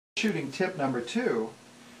Troubleshooting tip number 2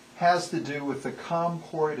 has to do with the COM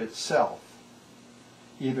port itself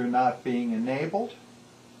either not being enabled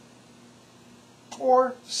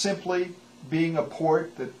or simply being a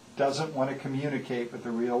port that doesn't want to communicate with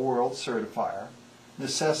the real-world certifier,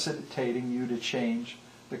 necessitating you to change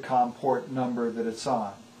the COM port number that it's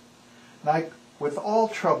on. Like with all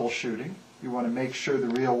troubleshooting, you want to make sure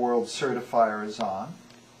the real-world certifier is on.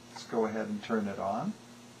 Let's go ahead and turn it on.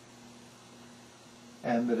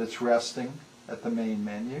 And that it's resting at the main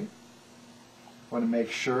menu. Want to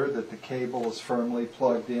make sure that the cable is firmly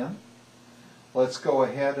plugged in. Let's go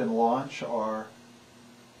ahead and launch our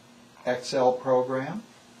Excel program.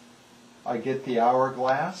 I get the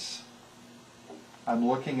hourglass. I'm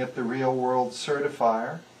looking at the real-world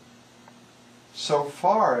certifier. So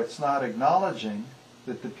far, it's not acknowledging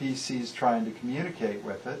that the PC is trying to communicate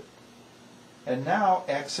with it. And now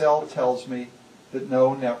Excel tells me that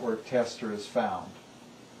no network tester is found.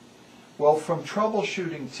 Well, from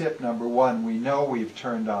troubleshooting tip number 1, we know we've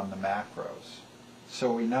turned on the macros.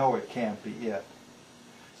 So we know it can't be it.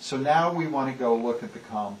 So now we want to go look at the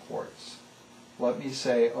COM ports. Let me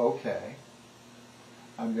say, OK.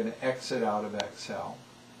 I'm going to exit out of Excel.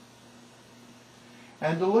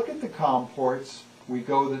 And to look at the COM ports, we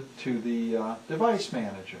go to the device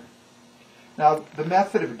manager. Now, the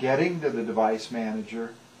method of getting to the device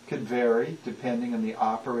manager could vary depending on the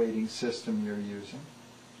operating system you're using.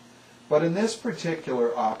 But in this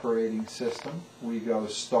particular operating system, we go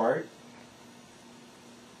Start,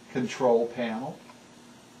 Control Panel,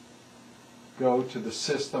 go to the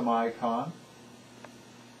System icon,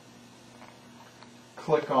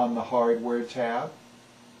 click on the Hardware tab,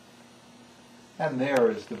 and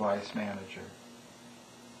there is Device Manager.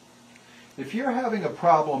 If you're having a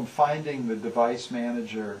problem finding the Device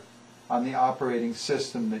Manager on the operating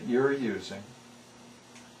system that you're using,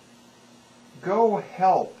 go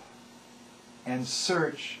Help and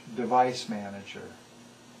search Device Manager,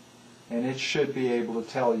 and it should be able to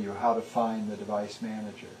tell you how to find the Device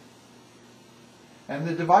Manager. And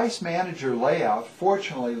the Device Manager layout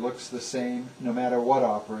fortunately looks the same no matter what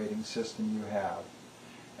operating system you have.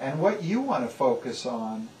 And what you want to focus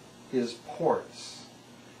on is ports,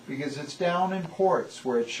 because it's down in ports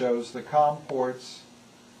where it shows the COM ports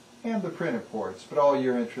and the printer ports, but all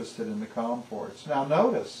you're interested in the COM ports. Now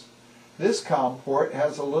notice, this COM port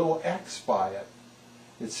has a little X by it.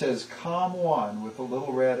 It says COM1 with a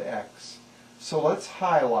little red X. So let's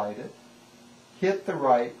highlight it, hit the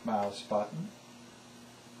right mouse button,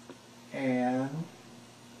 and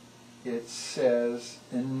it says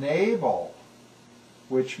Enable,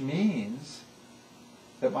 which means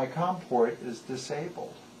that my COM port is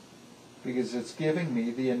disabled because it's giving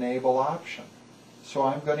me the Enable option. So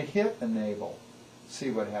I'm going to hit Enable,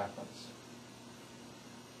 see what happens.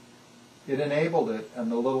 It enabled it,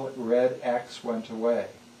 and the little red X went away,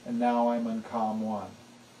 and now I'm on COM1.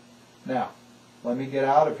 Now, let me get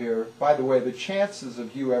out of here. By the way, the chances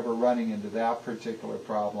of you ever running into that particular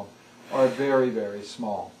problem are very, very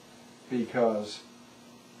small, because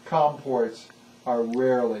COM ports are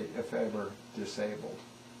rarely, if ever, disabled.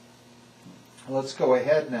 Let's go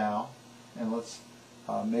ahead now, and let's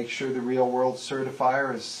make sure the real-world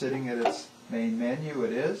certifier is sitting at its main menu.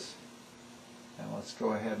 It is. And let's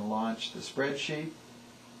go ahead and launch the spreadsheet.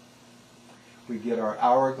 We get our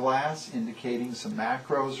hourglass indicating some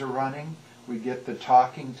macros are running. We get the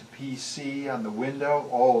talking to PC on the window.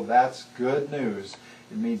 Oh, that's good news.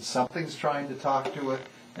 It means something's trying to talk to it,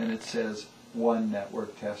 and it says one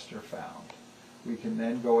network tester found. We can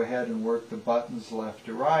then go ahead and work the buttons left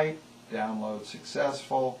to right, download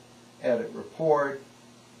successful, edit report,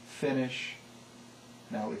 finish.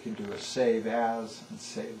 Now we can do a save as and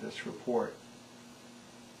save this report.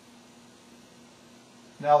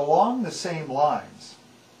 Now, along the same lines,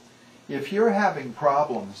 if you're having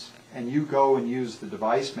problems and you go and use the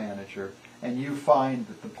Device Manager and you find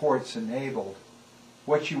that the port's enabled,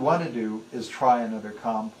 what you want to do is try another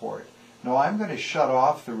COM port. Now, I'm going to shut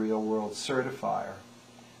off the real-world certifier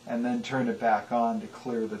and then turn it back on to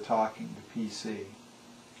clear the talking to PC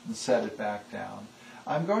and set it back down.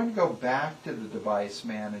 I'm going to go back to the Device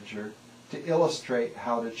Manager to illustrate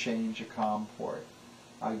how to change a COM port.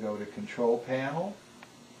 I go to Control Panel,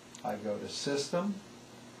 I go to System,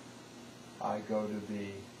 I go to the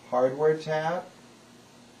Hardware tab,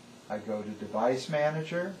 I go to Device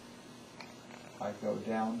Manager, I go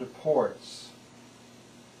down to Ports.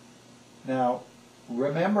 Now,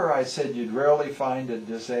 remember I said you'd rarely find it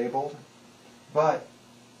disabled, but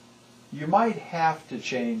you might have to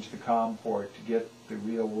change the COM port to get the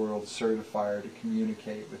real-world certifier to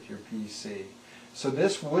communicate with your PC. So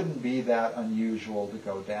this wouldn't be that unusual to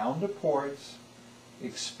go down to Ports,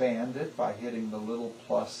 expand it by hitting the little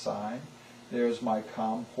plus sign. There's my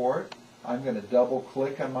COM port. I'm going to double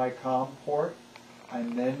click on my COM port.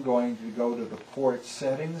 I'm then going to go to the Port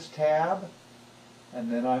Settings tab,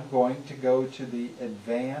 and then I'm going to go to the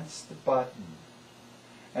Advanced button.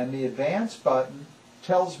 And the Advanced button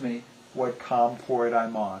tells me what COM port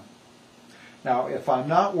I'm on. Now, if I'm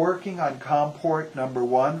not working on COM port number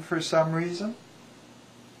 1 for some reason,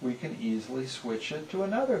 we can easily switch it to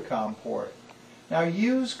another COM port. Now,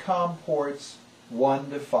 use COM ports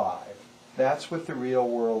 1 to 5. That's what the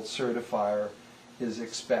real-world certifier is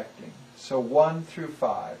expecting. So 1 through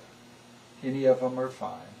 5. Any of them are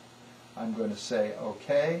fine. I'm going to say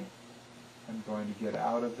OK. I'm going to get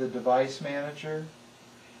out of the device manager.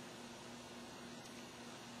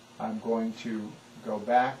 I'm going to go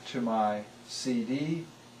back to my CD.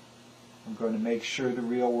 I'm going to make sure the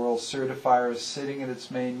Real World Certifier is sitting in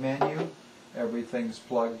its main menu. Everything's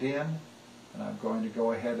plugged in. And I'm going to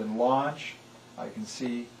go ahead and launch. I can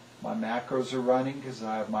see my macros are running because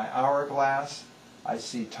I have my hourglass. I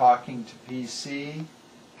see talking to PC.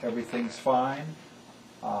 Everything's fine.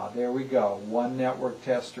 There we go. One network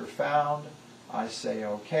tester found. I say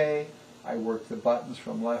OK. I work the buttons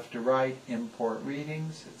from left to right. Import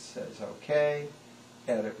readings. It says OK.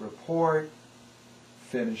 Edit report.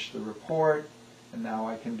 Finish the report. And now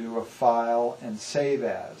I can do a file and save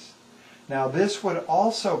as. Now this would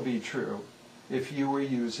also be true if you were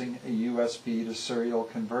using a USB to serial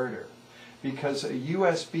converter, because a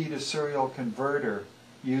USB to serial converter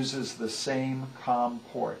uses the same COM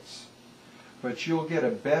ports. But you'll get a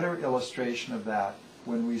better illustration of that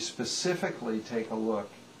when we specifically take a look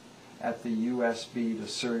at the USB to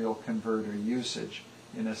serial converter usage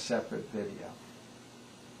in a separate video.